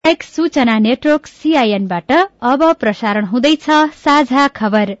सामुदायिक सूचना नेटवर्क CIN-बाट अब प्रसारण हुँदैछ साझा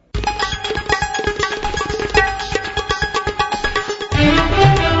खबर।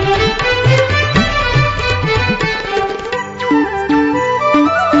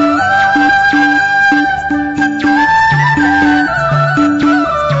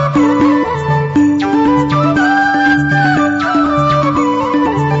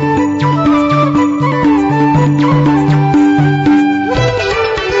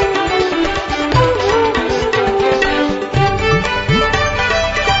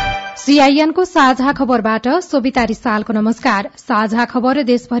 CIN को साझा खबरबाट सोभिता रिसालको नमस्कार। साझा खबर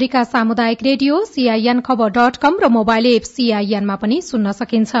देशभरिका सामुदायिक रेडियो CIN-खबर.com र मोबाइल एप CIN-मा पनि सुन्न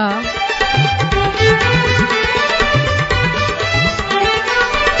सकिन्छ।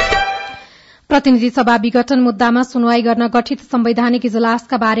 प्रतिनिधि सभा विघटन मुद्दामा सुनवाई गर्न गठित संवैधानिक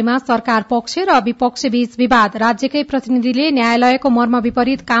इजलासका बारेमा सरकार पक्ष र विपक्ष बीच विवाद। राज्यकै प्रतिनिधिले न्यायालयको मर्म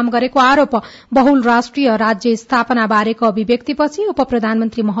विपरीत काम गरेको आरोप। बहुल राष्ट्रिय राज्य स्थापना बारेको अभिव्यक्तिपछि उप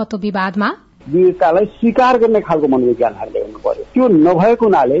प्रधानमन्त्री महतो विवादमा। विविधतालाई स्वीकार गर्ने खालको मनोविज्ञानहरूले हुनु पर्यो। त्यो नभएको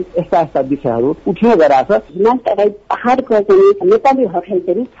हुनाले यस्ता यस्ता विषयहरू उठ्ने गराछ। पहाड़को नेपाली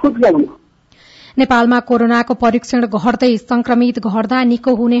हकलाई फुट ल्याउनु। नेपालमा कोरोनाको परीक्षण घट्दै संक्रमित घट्दा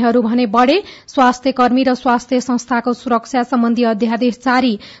निको हुनेहरू भने बढ़े। स्वास्थ्य कर्मी र स्वास्थ्य संस्थाको सुरक्षा सम्बन्धी अध्यादेश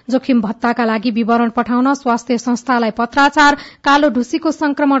जारी। जोखिम भत्ताका लागि विवरण पठाउन स्वास्थ्य संस्थालाई पत्राचार। कालो ढुसीको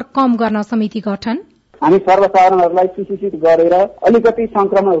संक्रमण कम गर्न समिति गठन। हामी सर्वसाधारणहरूलाई सुसूचित गरेर अलिकति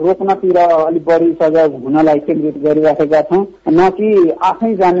संक्रमण रोक्नतिर अलिक बढ़ी सजग हुनलाई केन्द्रित गरिराखेका छौं, न कि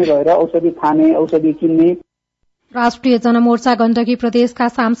आफै जाने भएर औषधि खाने औषधि किन्ने। राष्ट्रिय जनमोर्चा गण्डकी प्रदेशका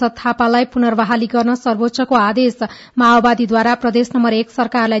सांसद थापालाई पुनर्बहाली गर्न सर्वोच्चको आदेश। माओवादीद्वारा प्रदेश नम्बर 1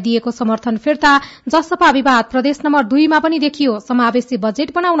 सरकारलाई दिएको समर्थन फिर्ता। जसपा विवाद प्रदेश नम्बर 2 मा पनि देखियो। समावेशी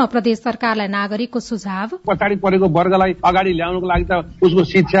बजेट बनाउन प्रदेश सरकारलाई नागरिकको सुझाव। पछाडि परेको वर्गलाई अगाडि ल्याउनको लागि त उसको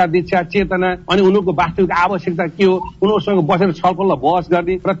शिक्षा दीक्षा चेतना अनि उनीहरूको वास्तविक आवश्यकता के हो उनीहरूसँग बसेर छलफल बहस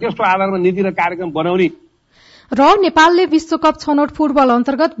गर्ने र त्यसको आधारमा नीति र कार्यक्रम बनाउने। र नेपालले विश्वकप छनौट फुटबल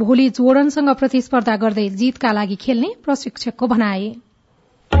अन्तर्गत भोलि जोर्डनसँग प्रतिस्पर्धा गर्दै जितका लागि खेल्ने प्रशिक्षकको भनाए।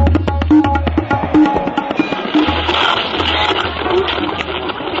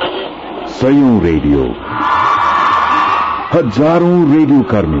 सयौं रेडियो, हजारौं रेडियो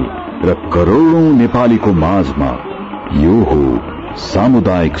कर्मी र करोड़ौं नेपालीको माझमा यो हो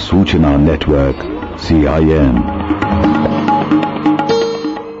सामुदायिक सूचना नेटवर्क CIN।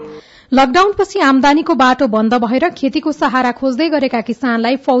 लकडाउनपछि आमदानीको बाटो बन्द भएर खेतीको सहारा खोज्दै गरेका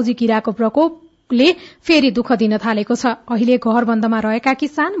किसानलाई फौजी किराको प्रकोपले फेरि दुःख दिन थालेको छ। अहिले घर बन्दमा रहेका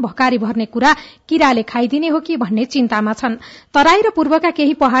किसान भकारी भर्ने कुरा किराले खाइदिने हो कि भन्ने चिन्तामा छन्। तराई र पूर्वका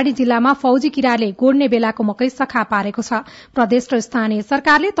केही पहाड़ी जिल्लामा फौजी किराले गोड्ने बेलाको मकै सखा पारेको छ। प्रदेश र स्थानीय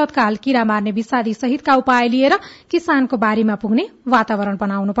सरकारले तत्काल किरा मार्ने विषादी सहितका उपाय लिएर किसानको बारीमा पुग्ने वातावरण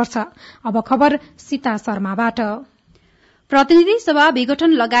बनाउनुपर्छ। अब खबर सीता शर्माबाट। प्रतिनिधि सभा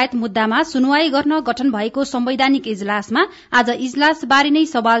विघटन लगायत मुद्दामा सुनवाई गर्न गठन भएको संवैधानिक इजलासमा आज इजलास बारे नै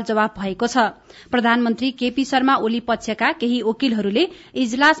सवाल जवाब भएको छ। प्रधानमन्त्री केपी शर्मा ओली पक्षका केही वकिलहरूले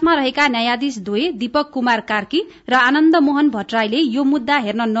इजलासमा रहेका न्यायाधीश द्वय दीपक कुमार कार्की र आनन्द मोहन भट्टराईले यो मुद्दा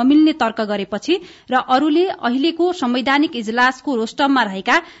हेर्न नमिल्ने तर्क गरेपछि र अरूले अहिलेको संवैधानिक इजलासको रोस्टममा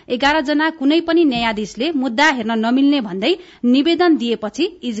रहेका 11 जना कुनै पनि न्यायाधीशले मुद्दा हेर्न नमिल्ने भन्दै निवेदन दिएपछि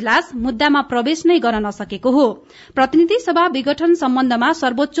इजलास मुद्दामा प्रवेश नै गर्न नसकेको हो। प्रतिनिधि सभा विघटन सम्बन्धमा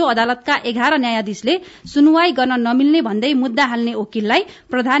सर्वोच्च अदालतका 11 न्यायाधीशले सुनवाई गर्न नमिल्ने भन्दै मुद्दा हाल्ने वकिललाई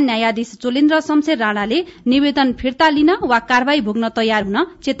प्रधान न्यायाधीश चोलेन्द्र शमशेर राणाले निवेदन फिर्ता लिन वा कारवाही भोग्न तयार हुन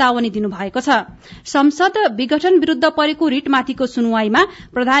चेतावनी दिनुभएको छ। संसद विघटन विरूद्ध परेको रिटमाथिको सुनवाईमा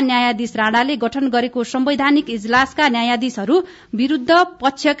प्रधान न्यायाधीश राणाले गठन गरेको संवैधानिक इजलासका न्यायाधीशहरू विरूद्ध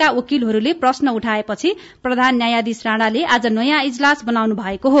पक्षका वकिलहरूले प्रश्न उठाएपछि प्रधान न्यायाधीश राणाले आज नयाँ इजलास बनाउनु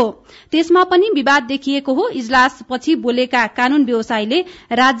भएको हो। त्यसमा पनि विवाद देखिएको हो। इजलासपछि बोलेका कानून व्यवसायीले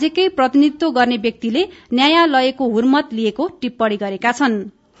राज्यकै प्रतिनिधित्व गर्ने व्यक्तिले न्यायालयको हुर्मत लिएको टिप्पणी गरेका छन्।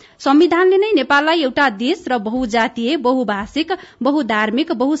 संविधानले नै नेपाललाई एउटा देश र बहुजातीय, बहुभाषिक,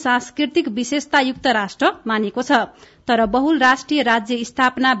 बहुधार्मिक, बहुसांस्कृतिक विशेषतायुक्त राष्ट्र मानेको छ। तर बहुल राष्ट्रिय राज्य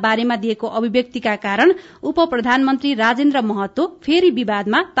स्थापना बारेमा दिएको अभिव्यक्तिका कारण उप प्रधानमन्त्री राजेन्द्र महतो फेरि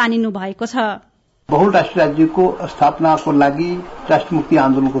विवादमा तानिनु भएको छ। बहुल राष्ट्रिय राज्यको स्थापनाको लागि राष्ट्रिय मुक्ति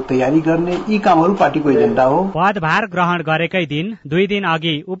आन्दोलनको तयारी गर्ने यी कामहरू पार्टीको एजेन्डा हो। पदभार ग्रहण गरेकै दिन 2 दिन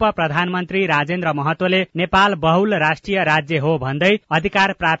अघि उप प्रधानमन्त्री राजेन्द्र महतोले नेपाल बहुल राष्ट्रिय राज्य हो भन्दै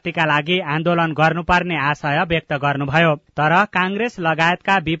अधिकार प्राप्तिका लागि आन्दोलन गर्नुपर्ने आशय व्यक्त गर्नुभयो। तर कांग्रेस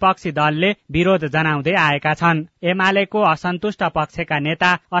लगायतका विपक्षी दलले विरोध जनाउँदै आएका छन्। एमालेको असन्तुष्ट पक्षका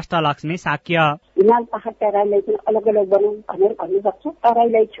नेता अष्टलक्ष्मी साक्य हिमाल पहाड तराईलाई पनि अलग अलग बनाऊ भनेर भन्न सक्छ।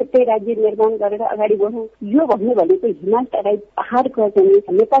 तराईलाई छुट्टै राज्य निर्माण गरेर अगाडि बढाउँ, यो भन्ने भनेको हिमाल तराई पहाडको चाहिँ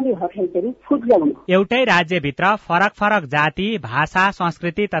नेपालीहरूलाई चाहिँ फुट्याउनु। एउटै राज्यभित्र फरक फरक जाति, भाषा,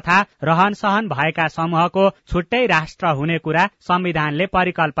 संस्कृति तथा रहन सहन भएका समूहको छुट्टै राष्ट्र हुने कुरा संविधानले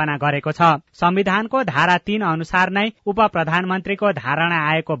परिकल्पना गरेको छ। संविधानको धारा 3 अनुसार नै उप प्रधानमन्त्रीको धारणा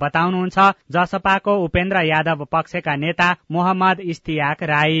आएको बताउनुहुन्छ जसपाको उपेन्द्र यादव पक्षका नेता मोहम्मद इस्तियाक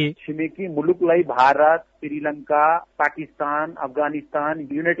राई। छिमेकी मुलुकलाई Bharat, Sri Lanka, Pakistan, Afghanistan,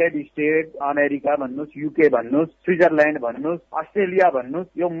 United state America भन्नुहोस्, युके भन्नुहोस्, स्विजरल्याण्ड भन्नुहोस्, अस्ट्रेलिया भन्नुहोस्,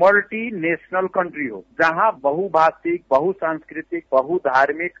 यो मल्टी नेशनल कन्ट्री हो जहाँ बहुभाषिक, बहुसांस्कृतिक,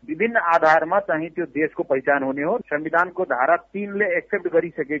 बहुधार्मिक विभिन्न आधारमा चाहिँ त्यो देशको पहिचान हुने हो। संविधानको धारा 3 ले एक्सेप्ट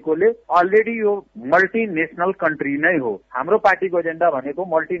गरिसकेकोले अलरेडी यो मल्टी नेशनल कन्ट्री नै हो। हाम्रो पार्टीको एजेन्डा भनेको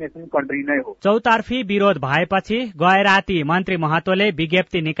मल्टी नेशनल कन्ट्री नै हो। चौतर्फी विरोध भएपछि गए राति मन्त्री महतोले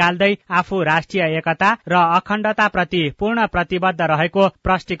विज्ञप्ति निकाल्दै आफू राष्ट्रिय एकता र अखण्डता प्रति पूर्ण प्रतिबद्ध रहेको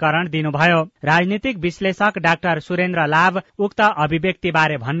प्रष्टीकरण दिनुभयो। राजनीतिक विश्लेषक डाक्टर सुरेन्द्र लाभ उक्त अभिव्यक्ति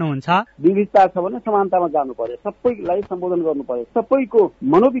बारे भन्नुहुन्छ। विविधता छ भने समानतामा जानु पर्यो, सबैलाई सम्बोधन गर्नु पर्यो। सबैको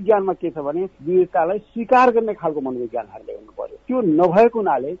मनोविज्ञानमा के छ भने विविधतालाई स्वीकार गर्ने खालको मनोविज्ञान हाल्दै हुनु पर्यो। त्यो नभएको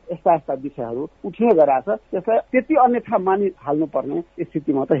हुनाले यस्ता यस्ता विषयहरू उठ्ने गराछ, त्यसलाई त्यति अन्यथा मानि हाल्नु पर्ने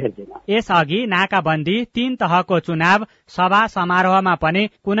स्थितिमा त हेर्दैन। यसअघि नाकाबन्दी, 3 तहको चुनाव, सभा समारोहमा पनि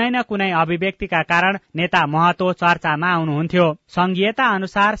कुनै न कुनै अभिव्यक्तिका कारण नेता महतो चर्चामा आउनुहुन्थ्यो। संघीयता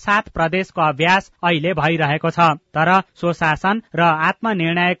अनुसार 7 प्रदेशको अभ्यास अहिले भइरहेको छ, तर स्वशासन र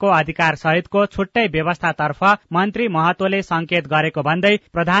आत्मनिर्णयको अधिकार सहितको छुट्टै व्यवस्थातर्फ मन्त्री महतोले संकेत गरेको भन्दै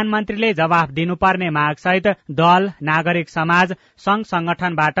प्रधानमन्त्रीले जवाफ दिनुपर्ने माग सहित दल, नागरिक समाज, संघ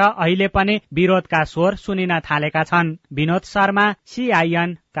संगठनबाट अहिले पनि विरोधका स्वर सुनिन थालेका छन्। विनोद शर्मा,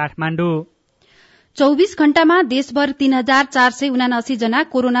 CIN, काठमाडौँ। 24 घण्टामा देशभर 3479 जना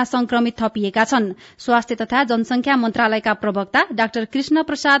कोरोना संक्रमित थपिएका छन्। स्वास्थ्य तथा जनसंख्या मन्त्रालयका प्रवक्ता डाक्टर कृष्ण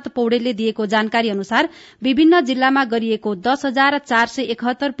प्रसाद पौडेलले दिएको जानकारी अनुसार विभिन्न जिल्लामा गरिएको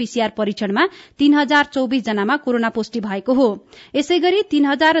 10,471 PCR परीक्षणमा 3024 जनामा कोरोना पुष्टि भएको हो। यसैगरी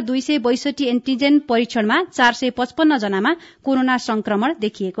 3262 एन्टिजेन परीक्षणमा 455 जनामा कोरोना संक्रमण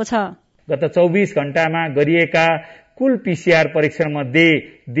देखिएको छ। गत 24 घण्टामा गरिएका कुल PCR परीक्षण मध्ये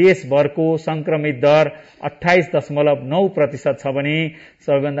देशभरको संक्रमित दर 28.9% छ भने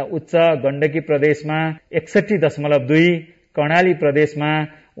सबैभन्दा उच्च गण्डकी प्रदेशमा 61.2, कर्णाली प्रदेशमा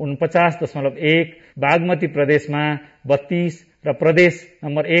 49.1, बागमती प्रदेशमा 32 र प्रदेश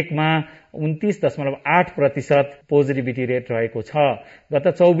नम्बर 1 मा 29.8% पोजिटिभिटी रेट रहेको छ। गत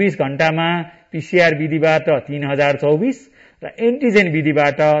 24 घण्टामा PCR विधिबाट 3024 र एन्टिजेन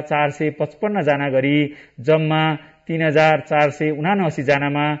विधिबाट 455 जना गरी जम्मा 3479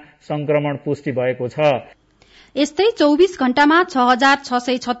 जनामा संक्रमण पुष्टि भएको छ। यस्तै 24 घण्टामा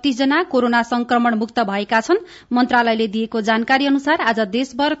 6636 जना कोरोना संक्रमण मुक्त भएका छन्। मन्त्रालयले दिएको जानकारी अनुसार आज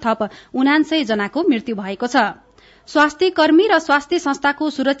देशभर थप 79 जनाको मृत्यु भएको छ। स्वास्थ्य कर्मी र स्वास्थ्य संस्थाको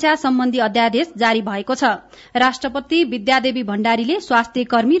सुरक्षा सम्बन्धी अध्यादेश जारी भएको छ। राष्ट्रपति विद्यादेवी भण्डारीले स्वास्थ्य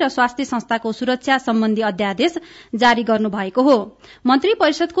कर्मी र स्वास्थ्य संस्थाको सुरक्षा सम्बन्धी अध्यादेश जारी गर्नु भएको हो। मन्त्री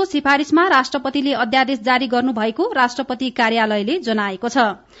परिषदको सिफारिशमा राष्ट्रपतिले अध्यादेश जारी गर्नु भएको राष्ट्रपति कार्यालयले जनाएको छ।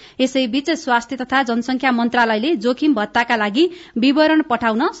 यसैबीच स्वास्थ्य तथा जनसंख्या मन्त्रालयले जोखिम भत्ताका लागि विवरण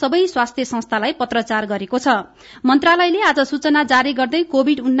पठाउन सबै स्वास्थ्य संस्थालाई पत्रचार गरेको छ। मन्त्रालयले आज सूचना जारी गर्दै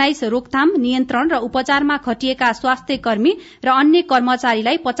कोभिड-19 रोकथाम, नियन्त्रण र उपचारमा खटिएका स्वास्थ्य कर्मी र अन्य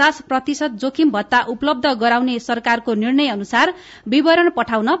कर्मचारीलाई 50% जोखिम भत्ता उपलब्ध गराउने सरकारको निर्णय अनुसार विवरण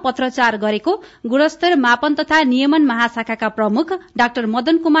पठाउन पत्रचार गरेको गुणस्तर मापन तथा नियमन महाशाखाका प्रमुख डाक्टर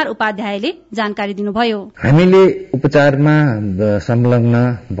मदन कुमार उपाध्यायले जानकारी दिनुभयो। हामीले उपचारमा संलग्न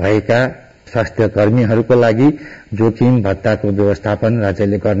भएका स्वास्थ्य कर्मीहरूको लागि जोखिम भत्ताको व्यवस्थापन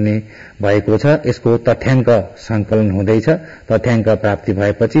राज्यले गर्ने भएको छ। यसको तथ्याङ्क संकलन हुँदैछ। तथ्याङ्क प्राप्ति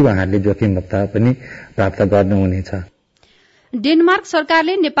भएपछि उहाँहरूले जोखिम भत्ता पनि प्राप्त गर्नुहुनेछ। डेनमार्क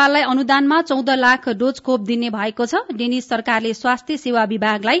सरकारले नेपाललाई अनुदानमा 14 लाख डोज खोप दिने भएको छ। डेनिश सरकारले स्वास्थ्य सेवा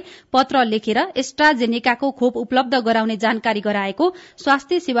विभागलाई पत्र लेखेर एस्ट्राजेनेकाको खोप उपलब्ध गराउने जानकारी गराएको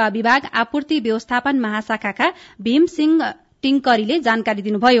स्वास्थ्य सेवा विभाग आपूर्ति व्यवस्थापन महाशाखाका भीमसिंह टिङ्करीले जानकारी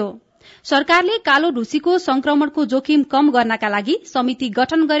दिनुभयो। सरकारले कालो ढुसीको संक्रमणको जोखिम कम गर्नका लागि समिति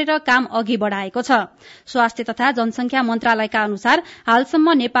गठन गरेर काम अघि बढ़ाएको छ। स्वास्थ्य तथा जनसंख्या मन्त्रालयका अनुसार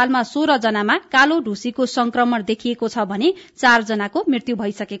हालसम्म नेपालमा 16 जनामा कालो ढुसीको संक्रमण देखिएको छ भने 4 जनाको मृत्यु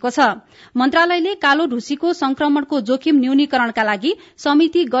भइसकेको छ। मन्त्रालयले कालो ढुसीको संक्रमणको जोखिम न्यूनीकरणका लागि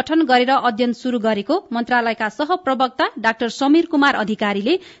समिति गठन गरेर अध्ययन शुरू गरेको मन्त्रालयका सहप्रवक्ता डाक्टर समीर कुमार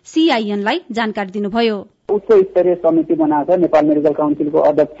अधिकारीले CIN लाई जानकारी दिनुभयो। उच्च स्तरीय समिति बनाएको छ नेपाल मेडिकल काउन्सिलको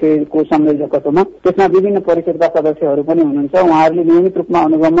अध्यक्षको संयोजकत्वमा। त्यसमा विभिन्न परिषदका सदस्यहरू पनि हुनुहुन्छ। उहाँहरूले नियमित रूपमा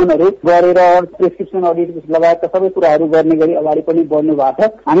अनुगमनहरू गरेर प्रेस्क्रिप्सन अडिट लगायतका सबै कुराहरू गर्ने गरी अगाडि पनि बढ्नु भएको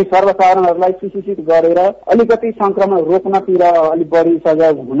छ। हामी सर्वसाधारणहरूलाई सुसूचित गरेर अलिकति संक्रमण रोक्नतिर अलिक बढी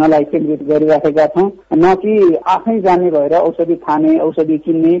सजग हुनलाई केन्द्रित गरिराखेका छौँ, न कि आफै जाने भएर औषधि खाने, औषधि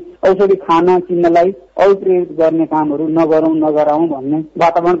किन्ने, औषधि खान चिन्नलाई अप्रेरित गर्ने कामहरू नगराउँ भन्ने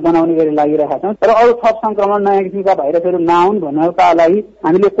वातावरण बनाउने गरी लागिरहेका छौँ। र अरू थप संक्रमण नयाँ किसिमका भाइरसहरू नआउन् भन्नका लागि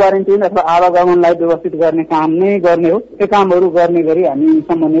हामीले क्वारेन्टाइन अथवा आवागमनलाई व्यवस्थित गर्ने काम नै गर्ने हो। त्यो कामहरू गर्ने गरी हामी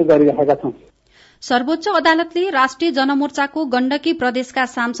समन्वय गरिरहेका छौँ। सर्वोच्च अदालतले राष्ट्रिय जनमोर्चाको गण्डकी प्रदेशका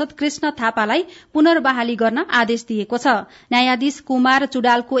सांसद कृष्ण थापालाई पुनर्बहाली गर्न आदेश दिएको छ। न्यायाधीश कुमार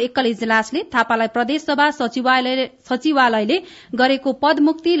चुडालको एकल इजलासले थापालाई प्रदेशसभा सचिवालयले गरेको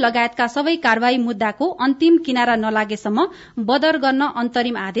पदमुक्ति लगायतका सबै कार्यवाही मुद्दाको अन्तिम किनारा नलागेसम्म बदर गर्न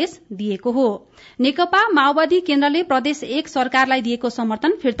अन्तरिम आदेश दिएको हो। नेकपा माओवादी केन्द्रले प्रदेश 1 सरकारलाई दिएको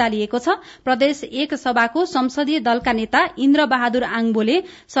समर्थन फिर्ता लिएको छ। प्रदेश 1 सभाको संसदीय दलका नेता इन्द्र बहादुर आङबोले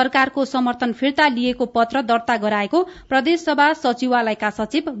सरकारको समर्थन फिर्ता लिएको पत्र दर्ता गराएको प्रदेशसभा सचिवालयका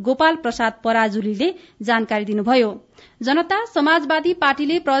सचिव गोपाल प्रसाद पराजुलीले जानकारी दिनुभयो। जनता समाजवादी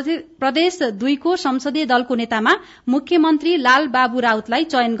पार्टीले प्रदेश 2 को संसदीय दलको नेतामा मुख्यमन्त्री लाल बाबु राउतलाई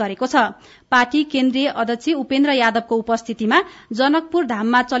चयन गरेको छ। पार्टी केन्द्रीय अध्यक्ष उपेन्द्र यादवको उपस्थितिमा जनकपुर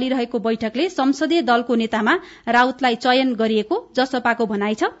धाममा चलिरहेको बैठकले संसदीय दलको नेतामा राउतलाई चयन गरिएको जसपाको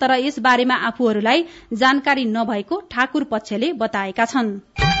भनाइ छ। तर यस बारेमा आफूहरूलाई जानकारी नभएको ठाकुर पक्षले बताएका छन्।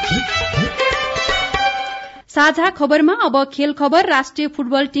 साझा खबरमा अब खेल खबर। राष्ट्रिय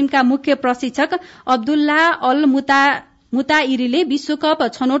फुटबल टीमका मुख्य प्रशिक्षक अब्दुल्लाह अल मुताइरीले विश्वकप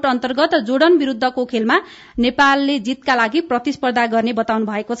छनौट अन्तर्गत जोर्डन विरूद्धको खेलमा नेपालले जितका लागि प्रतिस्पर्धा गर्ने बताउनु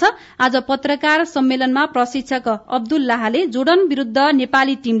भएको छ। आज पत्रकार सम्मेलनमा प्रशिक्षक अब्दुल्लाहले जोर्डन विरूद्ध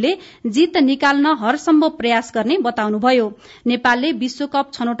नेपाली टीमले जित निकाल्न हरसम्भव प्रयास गर्ने बताउनुभयो। नेपालले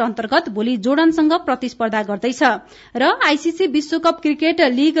विश्वकप छनौट अन्तर्गत भोलि जोर्डनसँग प्रतिस्पर्धा गर्दैछ। र आईसीसी विश्वकप क्रिकेट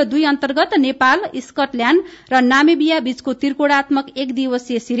लीग 2 अन्तर्गत नेपाल, स्कटल्याण्ड र नामिबिया बीचको त्रिकोणात्मक 1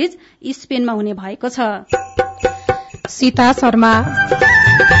 दिवसीय सिरिज स्पेनमा हुने भएको छ। सीता शर्मा।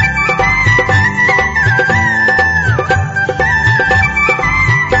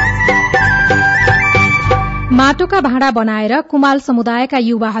 माटोका भाँडा बनाएर कुमाल समुदायका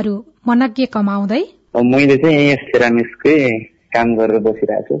युवाहरू मनज्ञ कमाउँदै। मैले चाहिँ यहाँ सेरामिक्सकै काम गरेर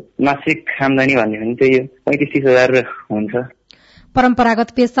बसिरहेको छु। मासिक आम्दानी भन्ने भने चाहिँ यो 35,000 हुन्छ। परम्परागत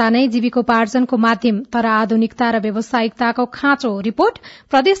पेशा नै जीविकोपार्जनको माध्यम, तर आधुनिकता र व्यावसायिकताको खाँचो रिपोर्ट,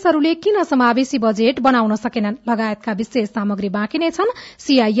 प्रदेशहरूले किन समावेशी बजेट बनाउन सकेनन् लगायतका विशेष सामग्री बाँकी नै छन्।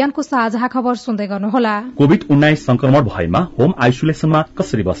 सीआईएनको साझा खबर सुन्दै गर्नुहोला। कोभिड-19 संक्रमण भएमा होम आइसोलेसनमा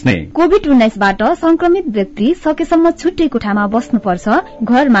कसरी बस्ने? कोभिड-19 बाट संक्रमित व्यक्ति सकेसम्म छुट्टै कोठामा बस्नुपर्छ।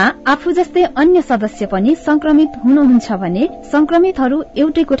 घरमा आफू जस्तै अन्य सदस्य पनि संक्रमित हुनुहुन्छ भने संक्रमितहरू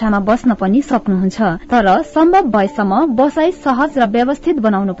एउटै कोठामा बस्न पनि सक्नुहुन्छ। तर सम्भव भएसम्म बसाई सहज र व्यवस्थित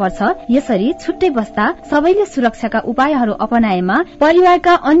बनाउनु पर्छ। यसरी छुट्टै बस्दा सबैले सुरक्षाका उपायहरू अपनाएमा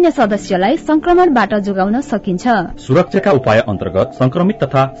परिवारका अन्य सदस्यलाई संक्रमणबाट जोगाउन सकिन्छ। सुरक्षाका उपाय अन्तर्गत संक्रमित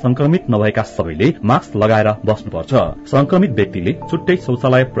तथा संक्रमित नभएका सबैले मास्क लगाएर बस्नुपर्छ। संक्रमित व्यक्तिले छुट्टै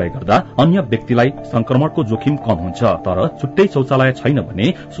शौचालय प्रयोग गर्दा अन्य व्यक्तिलाई संक्रमणको जोखिम कम हुन्छ। तर छुट्टै शौचालय छैन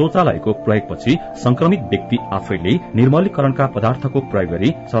भने शौचालयको प्रयोगपछि संक्रमित व्यक्ति आफैले निर्मलीकरणका पदार्थको प्रयोग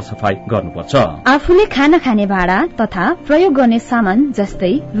गरी सरसफाई गर्नुपर्छ। आफूले खाना खाने भाँडा तथा प्रयोग गर्ने सामान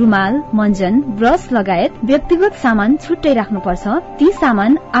जस्तै रुमाल, मञ्जन, ब्रश लगायत व्यक्तिगत सामान छुट्टै राख्नुपर्छ। ती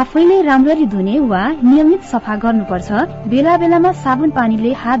सामान आफैले राम्ररी धुने वा नियमित सफा गर्नुपर्छ। बेला बेलामा साबुन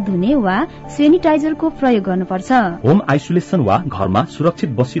पानीले हात धुने वा सेनिटाइजरको प्रयोग गर्नुपर्छ। होम आइसोलेसन वा घरमा सुरक्षित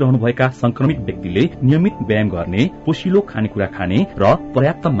बसिरहनुभएका संक्रमित व्यक्तिले नियमित व्यायाम गर्ने, पोषिलो खानेकुरा खाने र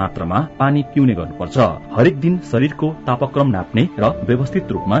पर्याप्त मात्रामा पानी पिउने गर्नुपर्छ। हरेक दिन शरीरको तापक्रम नाप्ने र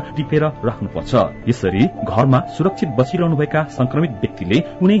व्यवस्थित रूपमा टिपेर राख्नुपर्छ। यसरी घरमा सुरक्षित बसिरहनुभएका संक्रमित व्यक्तिले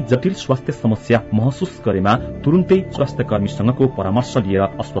कुनै जटिल स्वास्थ्य समस्या महसुस गरेमा तुरुन्तै स्वास्थ्य कर्मीसँगको परामर्श लिएर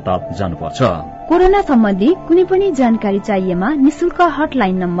अस्पताल जानुपर्छ। कोरोना सम्बन्धी कुनै पनि जानकारी चाहिएमा निशुल्क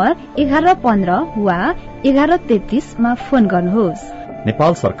हटलाइन नम्बर 1115 वा 1133 मा फोन गर्नुहोस्।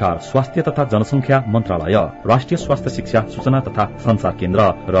 नेपाल सरकार स्वास्थ्य तथा जनसंख्या मन्त्रालय, राष्ट्रिय स्वास्थ्य शिक्षा सूचना तथा संचार केन्द्र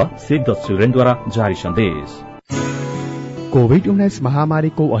र सेभ द चिल्ड्रेनद्वारा जारी सन्देश। कोभिड-19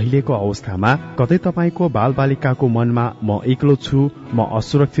 महामारीको अहिलेको अवस्थामा कतै तपाईको बालबालिकाको मनमा म एक्लो छु, म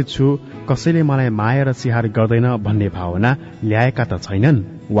असुरक्षित छु, कसैले मलाई माया र स्याहार गर्दैन भन्ने भावना ल्याएका त छैनन्?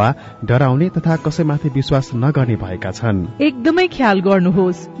 वा डराउने तथा कसैमाथि विश्वास नगर्ने भएका छन्। एकदमै ख्याल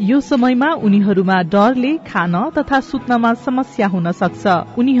गर्नुहोस्, यो समयमा उनीहरूमा डरले खान तथा सुत्नमा समस्या हुन सक्छ।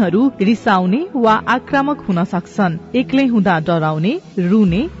 उनीहरू रिसाउने वा आक्रामक हुन सक्छन्। एक्लै हुँदा डराउने,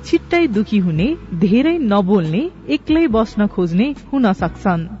 रुने, छिट्टै दुखी हुने, धेरै नबोल्ने, एक्लै बस्न खोज्ने हुन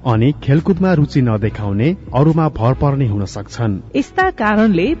सक्छन्। अनि खेलकुदमा रुचि नदेखाउने, अरूमा भर पर्ने हुन सक्छन्। यस्ता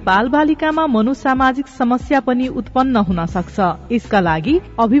कारणले बालबालिकामा मनोसामाजिक समस्या पनि उत्पन्न हुन सक्छ। यसका लागि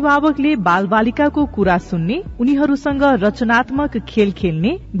अभिभावकले बालबालिकाको कुरा सुन्ने, उनीहरूसँग रचनात्मक खेल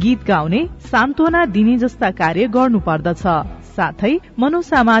खेल्ने, गीत गाउने, सान्त्वना दिने जस्ता कार्य गर्नुपर्दछ। साथै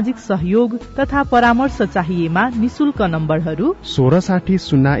मनोसामाजिक सहयोग तथा परामर्श चाहिएमा निशुल्क नम्बरहरू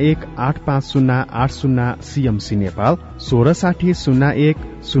 1660-18508 CMC नेपाल,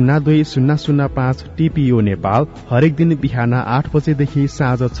 1660-01-02-005 TPO नेपाल, हरेक दिन बिहान 8 बजेदेखि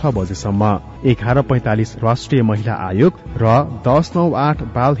साँझ 6 बजेसम्म। 11:45 राष्ट्रिय महिला आयोग र 1098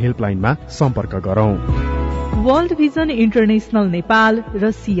 बाल हेल्पलाइनमा सम्पर्क गरौं। वर्ल्ड भिजन इन्टरनेशनल नेपाल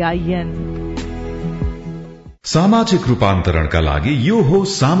र CIN। सामाजिक रूपान्तरणका लागि यो हो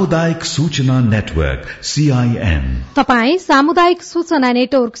सामुदायिक सूचना नेटवर्क CIN। तपाई सामुदायिक सूचना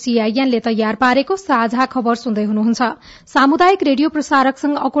नेटवर्क CIN ले तयार पारेको साझा खबर सुन्दै हुनुहुन्छ। सामुदायिक रेडियो प्रसारक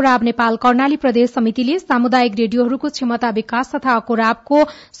संघ अकुराब नेपाल कर्णाली प्रदेश समितिले सामुदायिक रेडियोहरूको क्षमता विकास तथा अकुराबको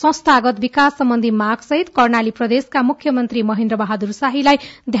संस्थागत विकास सम्बन्धी माग सहित कर्णाली प्रदेशका मुख्यमन्त्री महेन्द्र बहादुर शाहीलाई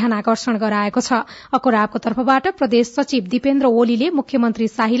ध्यानाकर्षण गराएको छ। अकुराबको तर्फबाट प्रदेश सचिव दीपेन्द्र ओलीले मुख्यमन्त्री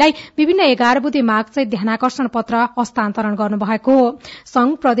शाहीलाई विभिन्न 11 बुँदे माग सहित ध्यानाकर्षण पत्र हस्तान्तरण गर्नुभएको हो।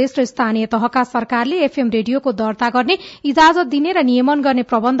 संघ, प्रदेश र स्थानीय तहका सरकारले FM रेडियोको दर्ता गर्ने, इजाजत दिने र नियमन गर्ने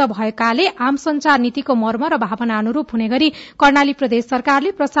प्रबन्ध भएकाले आम संचार नीतिको मर्म र भावना अनुरूप हुने गरी कर्णाली प्रदेश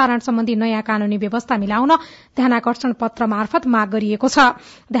सरकारले प्रसारण सम्बन्धी नयाँ कानूनी व्यवस्था मिलाउन ध्यानाकर्षण पत्र मार्फत माग गरिएको छ।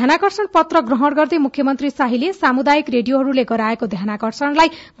 ध्यानाकर्षण पत्र ग्रहण गर्दै मुख्यमन्त्री शाहीले सामुदायिक रेडियोहरूले गराएको ध्यानाकर्षणलाई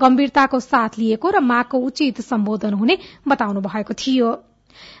गम्भीरताको साथ लिएको र मागको उचित सम्बोधन हुने बताउनु भएको थियो।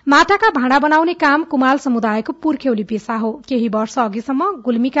 माटाका भाँडा बनाउने काम कुमाल समुदायको पुर्ख्यौली पेशा हो। केही वर्ष अघिसम्म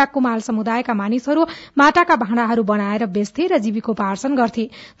गुल्मीका कुमाल समुदायका मानिसहरू माटाका भाँडाहरू बनाएर बेच्थे र जीविकोपार्जन गर्थे।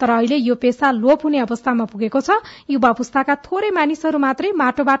 तर अहिले यो पेशा लोप हुने अवस्थामा पुगेको छ। युवा पुस्ताका थोरै मानिसहरू मात्रै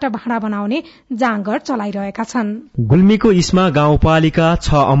माटोबाट भाँडा बनाउने जाँगर चलाइरहेका छन्। गुल्मीको इस्मा गाउँपालिका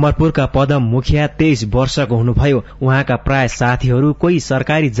 6 अमरपुरका पदम मुखिया 23 वर्षको हुनुभयो। उहाँका प्राय साथीहरू कोही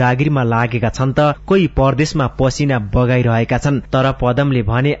सरकारी जागिरमा लागेका छन् त कोही परदेशमा पसिना बगाइरहेका छन्। तर पदमले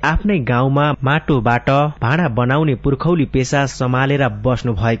भने आफ्नै गाउँमा माटोबाट भाँडा बनाउने पुर्खौली पेशा सम्हालेर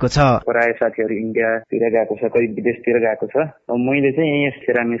बस्नु भएको छ। प्राय साथीहरू इन्डियातिर गएको छ, कोही विदेशतिर गएको छ। मैले चाहिँ यही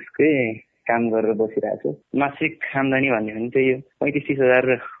सेरामिक्सकै काम गरेर बसिरहेको छु। मासिक आमदानी भन्ने भने चाहिँ यो 35-30 हजार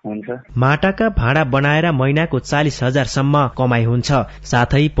हुन्छ। माटाका भाँडा बनाएर महिनाको 40,000 सम्म कमाई हुन्छ।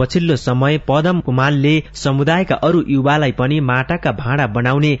 साथै पछिल्लो समय पदम कुमालले समुदायका अरू युवालाई पनि माटाका भाँडा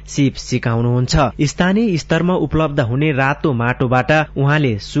बनाउने सिप सिकाउनुहुन्छ। स्थानीय स्तरमा उपलब्ध हुने रातो माटोबाट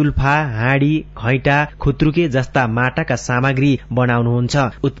उहाँले सुल्फा, हाँडी, घैटा, खुत्रुके जस्ता माटाका सामग्री बनाउनुहुन्छ।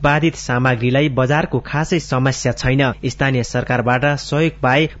 उत्पादित सामग्रीलाई बजारको खासै समस्या छैन। स्थानीय सरकारबाट सहयोग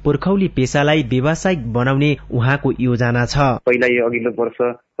पाए पुर्खौली पेशालाई व्यावसायिक बनाउने उहाँको योजना छ। पहिला यो अघिल्लो वर्ष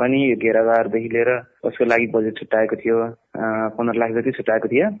पनि घेराबारदेखि लिएर उसको लागि बजेट छुट्याएको थियो, 15 लाख जति छुट्याएको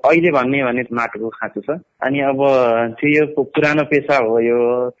थियो। अहिले भन्ने माटोको खाँचो छ। अनि अब चाहिँ यो पुरानो पेशा हो। यो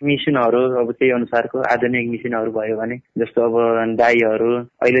मिसिनहरू अब त्यही अनुसारको आधुनिक मिसिनहरू भयो भने जस्तो अब डाईहरू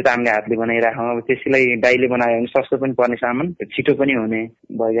अहिले त हामीले हातले बनाइराखौँ। अब त्यसलाई डाईले बनायो भने सस्तो पनि पर्ने सामान, छिटो पनि हुने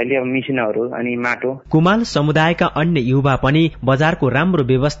भइहाल्यो। अब मिसिनहरू अनि माटो। कुमाल समुदायका अन्य युवा पनि बजारको राम्रो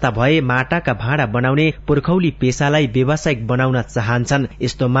व्यवस्था भए माटाका भाँडा बनाउने पुर्खौली पेशालाई व्यावसायिक बनाउन चाहन्छन्।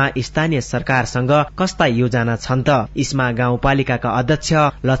 यस्तोमा स्थानीय सरकारसँग कस्ता योजना छन् त? इस्मा गाउँपालिकाका अध्यक्ष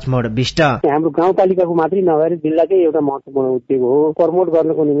लक्ष्मण विष्ट। हाम्रो गाउँपालिकाको मात्रै नभएर जिल्लाकै एउटा महत्वपूर्ण उद्योग हो। प्रमोट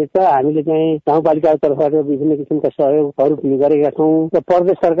गर्नको निमित्त हामीले चाहिँ गाउँपालिकाको तर्फबाट विभिन्न किसिमका सहयोगहरू पनि गरेका छौँ र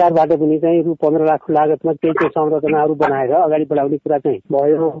प्रदेश सरकारबाट पनि चाहिँ रु 15 लाख लागतमा केही संरचनाहरू बनाएर अगाडि बढाउने कुरा चाहिँ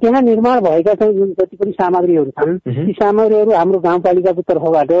भयो। त्यहाँ निर्माण भएका चाहिँ जुन जति पनि सामग्रीहरू छन् ती सामग्रीहरू हाम्रो गाउँपालिकाको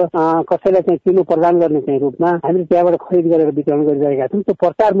तर्फबाट कसैलाई चाहिँ किनो प्रदान गर्ने चाहिँ रूपमा हामीले त्यहाँबाट खरिद गरेर वितरण गरिरहेका छौँ। त्यो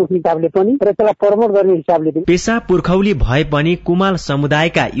प्रचारमुखी हिसाबले पनि र त्यसलाई प्रमोट गर्ने हिसाबले पनि। पेशा पुर्खौली भए पनि कुमाल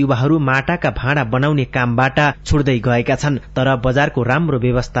समुदायका युवाहरू माटाका भाँडा बनाउने कामबाट छुट्दै गएका छन्। तर बजारको राम्रो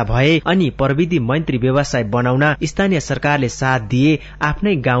व्यवस्था भए अनि प्रविधि मैत्री व्यवसाय बनाउन स्थानीय सरकारले साथ दिए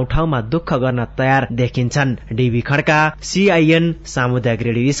आफ्नै गाउँठाउँमा दुःख गर्न तयार देखिन्छन्। डीबी खड्का, CIN सामुदायिक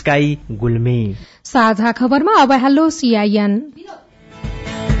रेडियो स्काई, गुल्मी। साझा खबरमा अब हेलो CIN।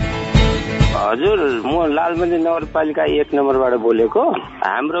 हजुर, म लालबन्दी नगरपालिका 1 नम्बरबाट बोलेको।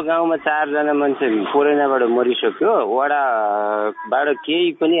 हाम्रो गाउँमा 4 जना मान्छे कोरोनाबाट मरिसक्यो। वडाबाट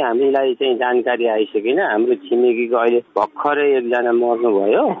केही पनि हामीलाई चाहिँ जानकारी आइसकेन। हाम्रो छिमेकीको अहिले भर्खरै 1 जना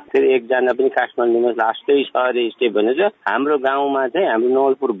मर्नुभयो, फेरि 1 जना पनि काठमाडौँमा लास्टै सहरी स्टेप भनेको छ। हाम्रो गाउँमा चाहिँ हाम्रो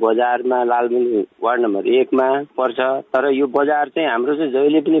नवलपुर बजारमा लालबन्दी वार्ड नम्बर 1 मा पर्छ। तर यो बजार चाहिँ हाम्रो चाहिँ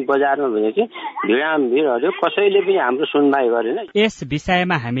जहिले पनि बजारमा भने चाहिँ भिड हऱ्यो, कसैले पनि हाम्रो सुनवाई गरेन। यस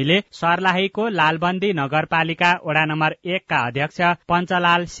विषयमा हामीले सर्लाहीको लालबन्दी नगरपालिका वडा नम्बर 1 का अध्यक्ष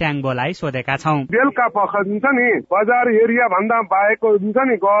पञ्चलाल स्याङबोलाई सोधेका छौं। बेलुका पख हुन्छ नि बजार एरिया भन्दा बाहेक हुन्छ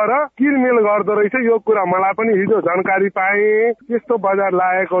नि गएर किरमेल गर्दो रहेछ। यो कुरा मलाई पनि हिजो जानकारी पाएँ। त्यस्तो बजार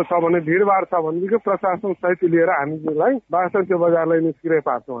लागेको छ भने भिडभाड छ भनेदेखि प्रशासन सहित लिएर हामीलाई वास्तव त्यो बजारलाई निस्किरै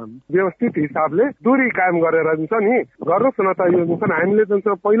पार्छौँ। हामी व्यवस्थित हिसाबले दूरी कायम गरेर हुन्छ नि गर्नुहोस् न त। यो हुन्छ हामीले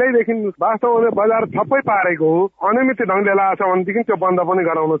त पहिल्यैदेखि वास्तवमा बजार थप्पै पारेको हो। अनियमित ढङ्गले लागेको छ भनेदेखि त्यो बन्द पनि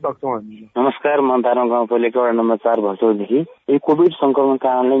गराउन सक्छौँ हामी। नमस्कार, म तारा गाउँपालिका वडा नम्बर 4 भर्चौदेखि। यो कोभिड संक्रमण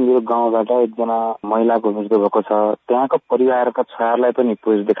कारणले मेरो गाउँबाट 1 जना महिलाको मृत्यु भएको छ। त्यहाँको परिवारका छोराहरूलाई पनि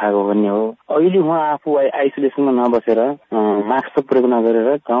पोजिटिभ देखाएको भन्ने हो। अहिले उहाँ आफू आइसोलेसनमा नबसेर मास्क प्रयोग नगरेर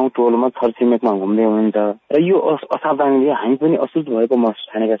गाउँ टोलमा छरछिमेकमा घुम्दै हुनुहुन्छ र यो असावधानीले हामी पनि असुच भएको महसुस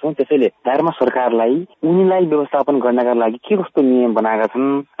ठानेका छौँ। त्यसैले दायरामा सरकारलाई उनीलाई व्यवस्थापन गर्नका लागि के कस्तो नियम बनाएका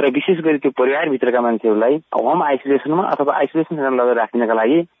छन् र विशेष गरी त्यो परिवारभित्रका मान्छेहरूलाई होम आइसोलेसनमा अथवा आइसोलेसन सेन्टरमा लगेर राख्नका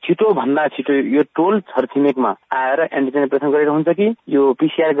लागि छिटो भन्दा छिटो यो टोल छरछिमेकमा आएर एन्टिजेन परीक्षण गरेर हुन्छ कि यो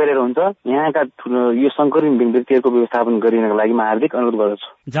पीसीआर गरेर हुन्छ, यहाँका यो संक्रमित व्यक्तिहरूको व्यवस्थापन गरिनका लागि म हार्दिक अनुरोध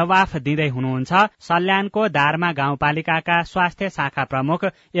गर्दछु। जवाफ दिँदै हुनुहुन्छ सल्यानको दारमा गाउँपालिकाका स्वास्थ्य शाखा प्रमुख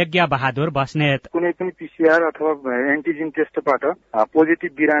यज्ञ बहादुर बस्नेत। कुनै पनि पीसीआर अथवा एन्टिजेन टेस्टबाट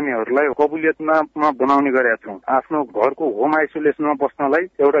पोजिटिभ बिरामीहरूलाई कबुलियतमा बनाउने गरेका छौँ। आफ्नो घरको होम आइसोलेसनमा बस्नलाई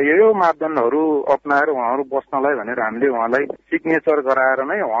एउटा यो मापदण्डहरू अपनाएर उहाँहरू बस्नलाई भनेर हामीले उहाँलाई सिग्नेचर गराएर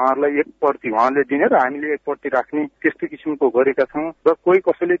नै उहाँहरूलाई 1 प्रति उहाँले दिने र हामीले 1 प्रति राख्ने त्यस्तो किसिमको गरेका छौँ। र कोही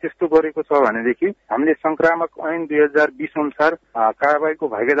कसैले त्यस्तो गरेको छ भनेदेखि हामीले संक्रामक ऐन 2020 अनुसार कारबाहीको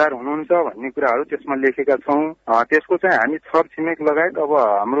भागीदार हुनुहुन्छ भन्ने कुराहरू त्यसमा लेखेका छौँ। त्यसको चाहिँ हामी छरछिमेक लगायत अब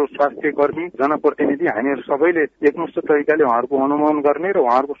हाम्रो स्वास्थ्य कर्मी जनप्रतिनिधि हामीहरू सबैले एकमुष्ट तरिकाले उहाँहरूको अनुमोदन गर्ने र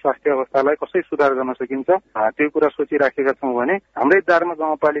उहाँहरूको स्वास्थ्य अवस्थालाई कसरी सुधार गर्न सकिन्छ त्यो कुरा सोचिराखेका छौँ। भने हाम्रै दारमा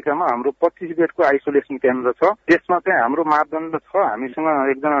गाउँपालिकामा हाम्रो 25 बेडको आइसोलेसन केन्द्र छ। त्यसमा चाहिँ हाम्रो मापदण्ड छ। हामीसँग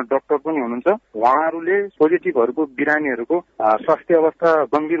 1 जना डाक्टर पनि हुनुहुन्छ। उहाँहरूले पोजिटिभहरूको बिरामीहरूको स्वास्थ्य अवस्था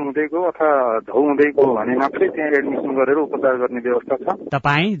गम्भीर हुँदैको अथवा झौ हुँदैको भने मात्रै त्यहाँ एडमिसन गरेर उपचार गर्ने व्यवस्था छ।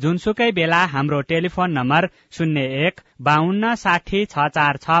 तपाईँ जुनसुकै बेला हाम्रो टेलिफोन नम्बर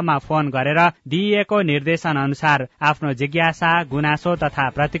 01-5260-646 मा फोन गरेर दिइएको निर्देशन अनुसार आफ्नो जिज्ञासा, गुनासो तथा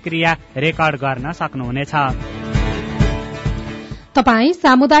प्रतिक्रिया रेकर्ड गर्न सक्नुहुनेछ। तपाई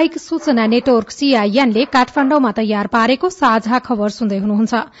सामुदायिक सूचना नेटवर्क सीआईएनले काठमाडौँमा तयार पारेको साझा खबर सुन्दै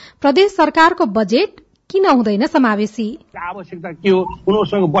हुनुहुन्छ। प्रदेश सरकारको बजेट किन हुँदैन समावेशी? आवश्यकता के हो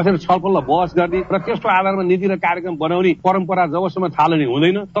उनीहरूसँग बसेर छलफल बहस गर्ने र त्यसको आधारमा नीति र कार्यक्रम बनाउने परम्परा जबसम्म थालनी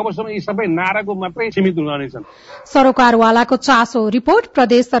हुँदैन तबसम्म यी सबै नाराको मात्रै सीमित रहनेछन्। सरोकारवालाको चासो रिपोर्ट।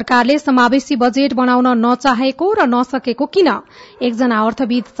 प्रदेश सरकारले समावेशी बजेट बनाउन नचाहेको र नसकेको किन? 1 जना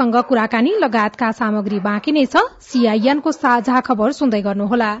अर्थविदसँग कुराकानी लगायतका सामग्री बाँकी नै छ। सीआईएनको साझा खबर सुन्दै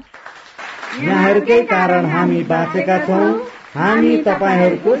गर्नुहोला। यहाँहरूकै कारण हामी बाँचेका छौं, हामी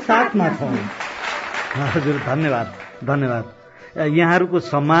तपाईहरुको साथमा छौं। हजुर, धन्यवाद। यहाँहरूको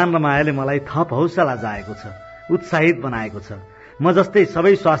सम्मान र मायाले मलाई थप हौसला जाएको छ, उत्साहित बनाएको छ। म जस्तै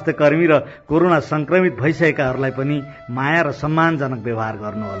सबै स्वास्थ्य कर्मी र कोरोना संक्रमित भइसकेकाहरूलाई पनि माया र सम्मानजनक व्यवहार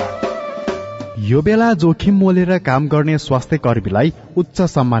गर्नुहोला। यो बेला जोखिम मोलेर काम गर्ने स्वास्थ्य कर्मीलाई उच्च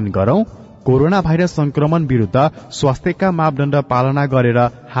सम्मान गरौं। कोरोना भाइरस संक्रमण विरुद्ध स्वास्थ्यका मापदण्ड पालना गरेर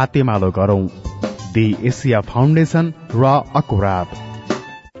हातेमालो गरौं। दि एसिया फाउन्डेशन र अकुराब।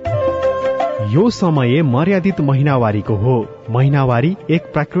 यो समय मर्यादित महिनावारीको हो। महिनावारी एक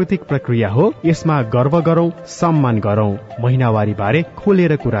प्राकृतिक प्रक्रिया हो। यसमा गर्व गरौं, सम्मान गरौं। महिनावारी बारे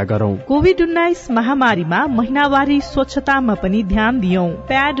खोलेर कुरा गरौं। कोभिड-19 महामारीमा महिनावारी स्वच्छतामा पनि ध्यान दियौं।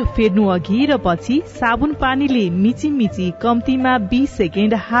 प्याड फेर्नु अघि र पछि साबुन पानीले मिची कम्तीमा 20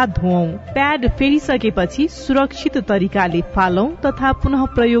 सेकेन्ड हात धुऔं। प्याड फेरिसकेपछि सुरक्षित तरिकाले फालौं तथा पुनः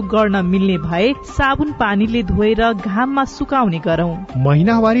प्रयोग गर्न मिल्ने भए साबुन पानीले धोएर घाममा सुकाउने गरौं।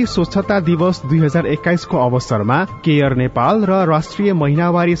 महिनावारी स्वच्छता दिवस 2021 को अवसरमा केयर नेपाल र राष्ट्रिय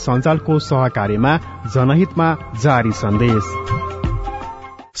महिनावारी सञ्जालको सहकार्यमा जनहितमा जारी सन्देश।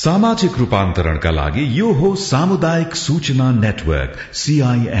 सामाजिक रूपान्तरणका लागि यो हो सामुदायिक सूचना नेटवर्क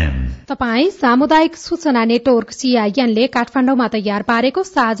CIN। तपाई सामुदायिक सूचना नेटवर्क CIN ले काठमाडौँमा तयार पारेको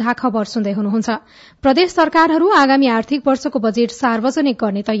साझा खबर सुन्दै हुनुहुन्छ। प्रदेश सरकारहरू आगामी आर्थिक वर्षको बजेट सार्वजनिक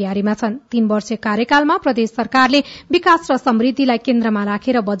गर्ने तयारीमा छन्। 3 वर्षीय कार्यकालमा प्रदेश सरकारले विकास र समृद्धिलाई केन्द्रमा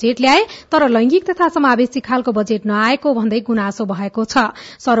राखेर बजेट ल्याए, तर लैंगिक तथा समावेशी खालको बजेट नआएको भन्दै गुनासो भएको छ।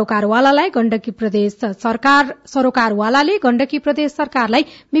 सरोकारवालाले गण्डकी प्रदेश सरकारलाई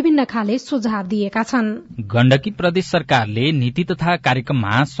विभिन्न खाले सुझाव दिएका छन्। गण्डकी प्रदेश सरकारले नीति तथा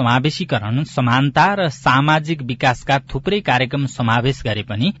कार्यक्रममा समावेशीकरण, समानता र सामाजिक विकासका थुप्रै कार्यक्रम समावेश गरे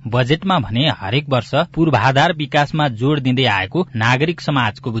पनि बजेटमा भने हरेक वर्ष पूर्वाधार विकासमा जोड़ दिँदै आएको नागरिक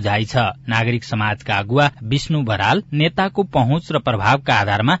समाजको बुझाइ छ। नागरिक समाजका अगुवा विष्णु बराल नेताको पहुँच र प्रभावका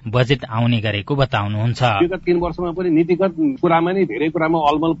आधारमा बजेट आउने गरेको बताउनुहुन्छ। विगत 3 वर्षमा पनि नीतिगत कुरामा नै धेरै कुरामा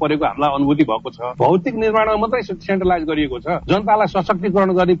अलमल परेको हामीलाई अनुभूति भएको छ। भौतिक निर्माणमा मात्रै सेन्ट्रलाइज गरिएको छ। जनतालाई सशक्तिकरण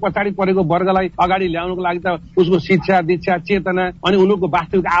गर्ने, पछाडि परेको वर्गलाई अगाडि ल्याउनको लागि त उसको शिक्षा, दीक्षा, चेतना अनि उनीहरूको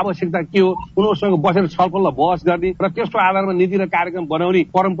वास्तविक आवश्यकता के हो, उनीहरूसँग बसेर छलफल र बहस गर्ने र त्यसको आधारमा नीति र कार्यक्रम बनाउने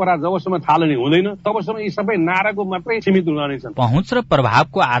परम्परा जबसम्म थालनी हुँदैन तबसम्म यी सबै नाराको मात्रै सीमित रहनेछन्। पहुँच र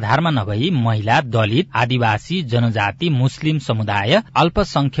प्रभावको आधारमा नभई महिला, दलित, आदिवासी, जनजाति, मुस्लिम समुदाय,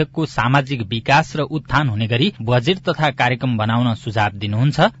 अल्पसंख्यकको सामाजिक विकास र उत्थान हुने गरी बजेट तथा कार्यक्रम बनाउन सुझाव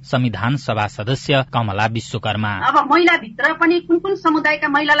दिनुहुन्छ संविधान सभा सदस्य कमला विश्वकर्मा। अब महिला भित्र पनि कुन कुन समुदायका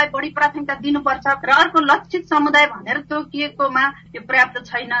महिलालाई बढी प्राथमिकता दिनुपर्छ र अर्को लक्षित समुदाय भनेर तोकिएकोमा यो पर्याप्त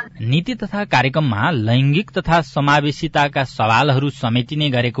छैन। नीति तथा कार्यक्रममा लैंगिक तथा समावेशिताका सवालहरू समेटिने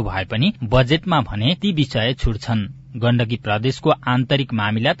गरेको भए पनि बजेटमा भने ती विषय छुट्छन्। गण्डकी प्रदेशको आन्तरिक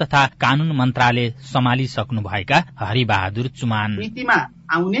मामिला तथा कानून मन्त्रालय सम्हालिसक्नुभएका हरिबहादुर चुमान। नीतिमा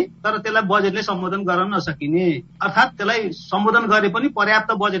आउने तर त्यसलाई बजेटले सम्बोधन गर्न नसकिने, अर्थात् त्यसलाई सम्बोधन गरे पनि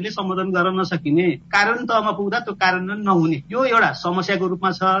पर्याप्त बजेटले सम्बोधन गर्न नसकिने, कार्यान्वयन तहमा पुग्दा त्यो कार्यान्वयन नहुने, यो एउटा समस्याको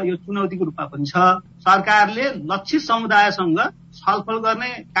रूपमा छ। यो चुनौतीको रूपमा पनि छ। सरकारले लक्षित समुदायसँग छलफल गर्ने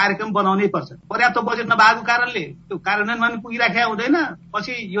कार्यक्रम बनाउनै पर्छ। पर्याप्त बजेट नभएको कारणले त्यो कार्यान्वयनमा पनि पुगिराखेका हुँदैन,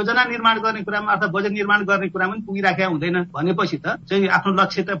 पछि योजना निर्माण गर्ने कुरामा अर्थात् बजेट निर्माण गर्ने कुरामा पनि पुगिराखेका हुँदैन भनेपछि त चाहिँ आफ्नो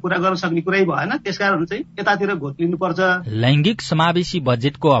लक्ष्य त पूरा गर्न सक्ने कुरै भएन। त्यसकारण चाहिँ यतातिर घोत्लिनुपर्छ। लैंगिक समावेशी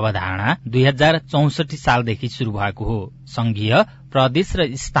बजेटको अवधारणा 2064 सालदेखि शुरू भएको हो। संघीय, प्रदेश र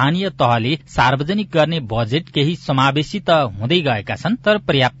स्थानीय तहले सार्वजनिक गर्ने बजेट केही समावेशी त हुँदै गएका छन् तर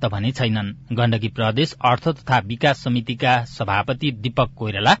पर्याप्त भने छैनन्। गण्डकी प्रदेश अर्थ तथा विकास समितिका सभापति दीपक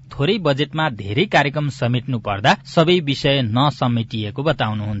कोइराला थोरै बजेटमा धेरै कार्यक्रम समेट्नु पर्दा सबै विषय नसमेटिएको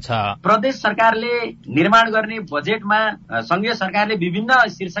बताउनुहुन्छ। प्रदेश सरकारले निर्माण गर्ने बजेटमा संघीय सरकारले विभिन्न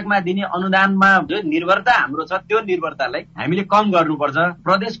शीर्षकमा दिने अनुदानमा जो निर्भरता हाम्रो छ त्यो निर्भरतालाई हामीले कम गर्नुपर्छ।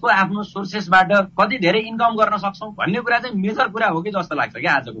 प्रदेशको आफ्नो सोर्सेसबाट कति धेरै इन्कम गर्न सक्छौं भन्ने कुरा चाहिँ मेजर कुरा हो कि जस्तो लाग्छ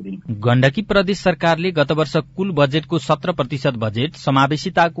क्या आजको दिन। गण्डकी प्रदेश सरकारले गत वर्ष कुल बजेटको 17% बजेट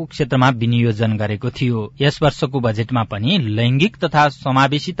समावेशिताको क्षेत्रमा विनियोजन गरेको थियो। यस वर्षको बजेटमा पनि लैंगिक तथा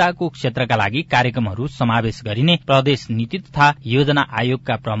समावेशिताको क्षेत्रका लागि कार्यक्रमहरू समावेश गरिने प्रदेश नीति तथा योजना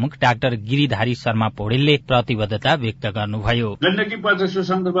आयोगका प्रमुख डाक्टर गिरिधारी शर्मा पौडेलले प्रतिबद्धता व्यक्त गर्नुभयो। गण्डकी प्रदेशको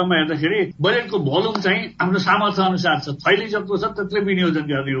सन्दर्भमा हेर्दाखेरि बजेटको भोल्युम चाहिँ हाम्रो सामर्थ्य अनुसार छ, थैली जस्तो छ त्यत्रै विनियोजन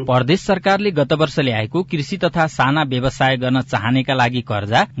गर्ने हो। प्रदेश सरकारले गत वर्ष ल्याएको कृषि तथा साना व्यवसाय गर्न चाहनेका लागि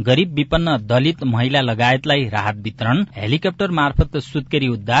कर्जा, गरीब विपन्न दलित महिला लगायतलाई राहत वितरण, हेलिकप्टर मार्फत सुत्केरी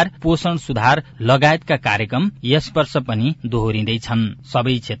उद्धार, पोषण सुधार लगायतका कार्यक्रम यस वर्ष पनि दोहोरिँदैछन्।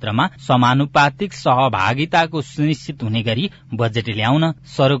 सबै क्षेत्रमा समानुपातिक सहभागिताको सुनिश्चित हुने गरी बजेट ल्याउन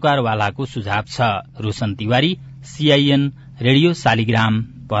सरोकारवालाको सुझाव छ। Roshan Tiwari, CIN, radio Shaligram,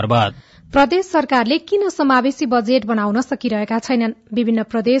 Parbat. प्रदेश सरकारले किन समावेशी बजेट बनाउन सकिरहेका छैनन्? विभिन्न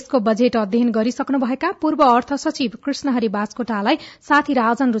प्रदेशको बजेट अध्ययन गरिसक्नुभएका पूर्व अर्थ सचिव कृष्णहरि बास्कोटालाई साथी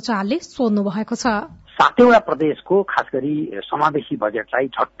राजन रुचालले सोध्नु भएको छ। 7वटा प्रदेशको खास गरी समावेशी बजेटलाई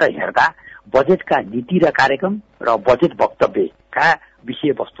झट्ट हेर्दा बजेटका नीति र कार्यक्रम र बजेट वक्तव्यका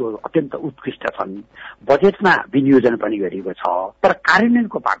विषयवस्तुहरू अत्यन्त उत्कृष्ट छन्। बजेटमा विनियोजन पनि गरिएको छ तर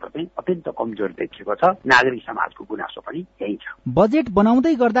कार्यान्वयनको बाटो चाहिँ अत्यन्त कमजोर देखिएको छ। नागरिक समाजको गुनासो पनि यही छ। बजेट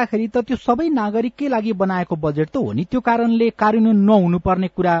बनाउँदै गर्दाखेरि त त्यो सबै नागरिककै लागि बनाएको बजेट त हो नि, त्यो कारणले कार्यान्वयन नहुनुपर्ने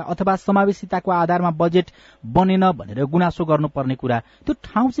कुरा अथवा समावेशिताको आधारमा बजेट बनेन भनेर गुनासो गर्नुपर्ने कुरा त्यो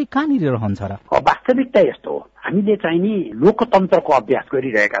ठाउँ चाहिँ कहाँनिर रहन्छ र? वास्तविकता यस्तो हो, हामीले चाहिँ नि लोकतन्त्रको अभ्यास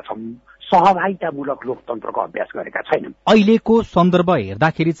गरिरहेका छौँ, सहभागितामूलक लोकतन्त्रको अभ्यास गरेका छैनन्। अहिलेको सन्दर्भ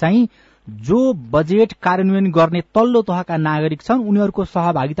हेर्दाखेरि चाहिँ जो बजेट कार्यान्वयन गर्ने तल्लो तहका नागरिक छन् उनीहरूको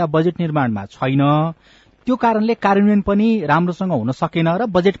सहभागिता बजेट निर्माणमा छैन। त्यो कारणले कार्यान्वयन पनि राम्रोसँग हुन सकेन र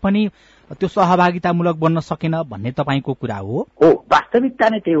बजेट पनि त्यो सहभागितामूलक बन्न सकेन भन्ने तपाईँको कुरा हो? वास्तविकता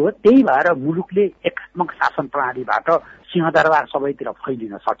नै त्यही हो। त्यही भएर मुलुकले एकात्मक शासन प्रणालीबाट सिंहदरबार सबैतिर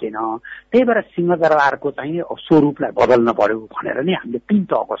फैलिन सकेन। त्यही भएर सिंहदरबारको चाहिँ स्वरूपलाई बदल्न पर्यो भनेर नै हामीले 3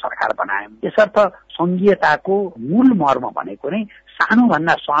 तहको सरकार बनायौं। यसर्थ संघीयताको मूल मर्म भनेको नै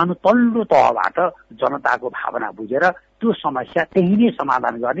सानोभन्दा सानो तल्लो तहबाट जनताको भावना बुझेर त्यो समस्या त्यही नै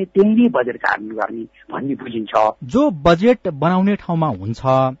समाधान गर्ने, त्यही नै बजेट कार्यान्वयन गर्ने भन्ने बुझिन्छ। जो बजेट बनाउने ठाउँमा हुन्छ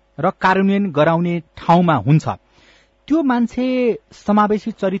र कार्यान्वयन गराउने ठाउँमा हुन्छ त्यो मान्छे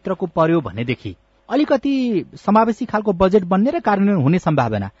समावेशी चरित्रको पर्यो भनेदेखि अलिकति समावेशी खालको बजेट बन्ने र कार्यान्वयन हुने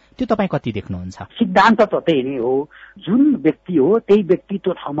सम्भावना त्यो तपाईँ कति देख्नुहुन्छ? सिद्धान्त त त्यही नै हो। जुन व्यक्ति हो त्यही व्यक्ति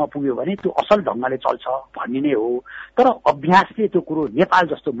त्यो ठाउँमा पुग्यो भने त्यो असल ढंगले चल्छ भन्ने नै हो। तर अभ्यासले त्यो कुरो नेपाल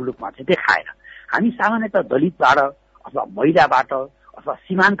जस्तो मुलुकमा चाहिँ देखाएन। हामी सामान्यतः दलितबाट अथवा महिलाबाट अथवा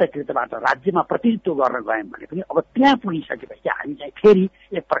सीमान्तकृतबाट राज्यमा प्रतिनिधित्व गर्न गयौं भने पनि अब त्यहाँ पुगिसकेपछि हामी चाहिँ फेरि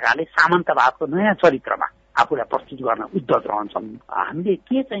एक प्रकारले सामन्तवादको नयाँ चरित्रमा आफूलाई प्रस्तुत गर्न उद्धत रहन्छौँ। हामीले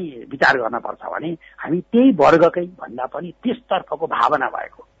के चाहिँ विचार गर्न पर्छ भने हामी त्यही वर्गकै भन्दा पनि त्यसतर्फको भावना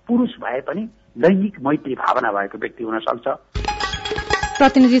भएको, पुरुष भए पनि लैंगिक मैत्री भावना भएको व्यक्ति हुन सक्छ।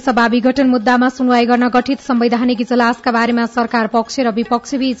 प्रतिनिधि सभा विघटन मुद्दामा सुनवाई गर्न गठित संवैधानिक इजलासका बारेमा सरकार पक्ष र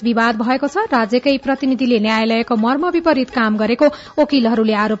विपक्ष बीच विवाद भएको छ। राज्यकै प्रतिनिधिले न्यायालयको मर्म विपरीत काम गरेको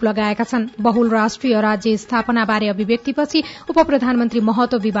वकिलहरूले आरोप लगाएका छन्। बहुल राष्ट्रिय राज्य स्थापना बारे अभिव्यक्तिपछि उप प्रधानमन्त्री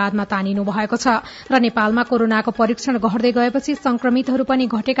महतो विवादमा तानिनु भएको छ र नेपालमा कोरोनाको परीक्षण घट्दै गएपछि संक्रमितहरू पनि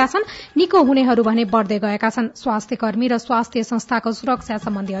घटेका छन्, निको हुनेहरू भने बढ़दै गएका छन्। स्वास्थ्य कर्मी र स्वास्थ्य संस्थाको सुरक्षा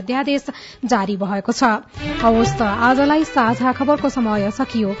सम्बन्धी अध्यादेश जारी भएको छ। हवस् त आजलाई साझा खबरको समय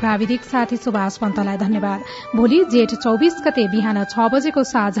सकियो। प्राविधिक साथी सुभाष पन्तलाई धन्यवाद। भोलि जेठ 24 गते बिहान 6 बजेको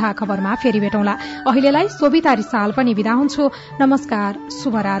साझा खबरमा फेरि भेटौँला। अहिलेलाई सोभिता रिसाल पनि बिदा हुन्छु। नमस्कार,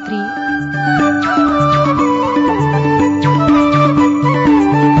 शुभरात्रि।